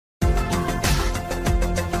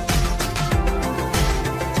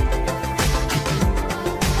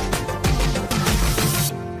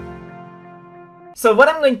So what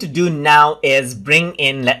I'm going to do now is bring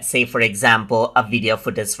in, let's say, for example, a video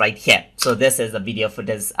footage right here. So this is a video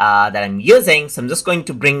footage that I'm using. So I'm just going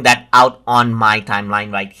to bring that out on my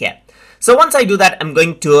timeline right here. So once I do that, I'm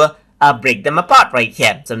going to break them apart right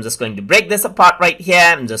here. So I'm just going to break this apart right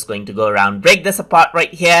here. I'm just going to go around, break this apart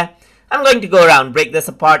right here. I'm going to go around, break this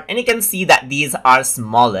apart, and you can see that these are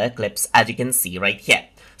smaller clips, as you can see right here.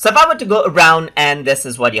 So if I were to go around, and this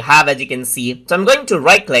is what you have, as you can see. So I'm going to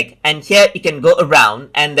right click, and here you can go around,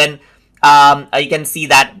 and then you can see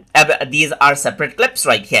that these are separate clips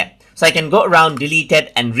right here. So I can go around, delete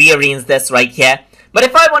it, and rearrange this right here. But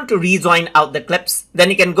if I want to rejoin out the clips, then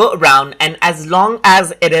you can go around, and as long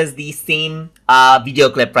as it is the same video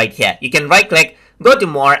clip right here, you can right click, go to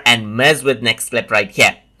more, and merge with next clip right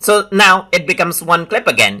here. So now it becomes one clip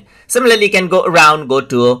again. Similarly, you can go around, go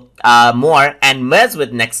to more, and merge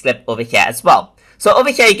with next clip over here as well. So over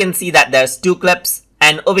here, you can see that there's two clips,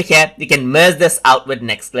 and over here, you can merge this out with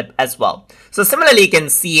next clip as well. So similarly, you can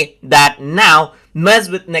see that now merge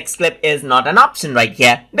with next clip is not an option right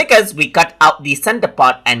here because we cut out the center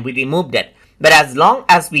part and we removed it. But as long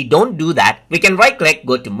as we don't do that, we can right click,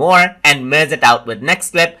 go to more, and merge it out with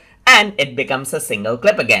next clip, and it becomes a single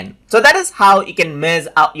clip again. So that is how you can merge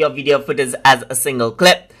out your video footage as a single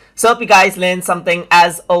clip. So hope you guys learned something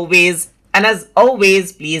as always. And as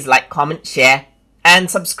always, please like, comment, share,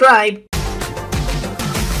 and subscribe.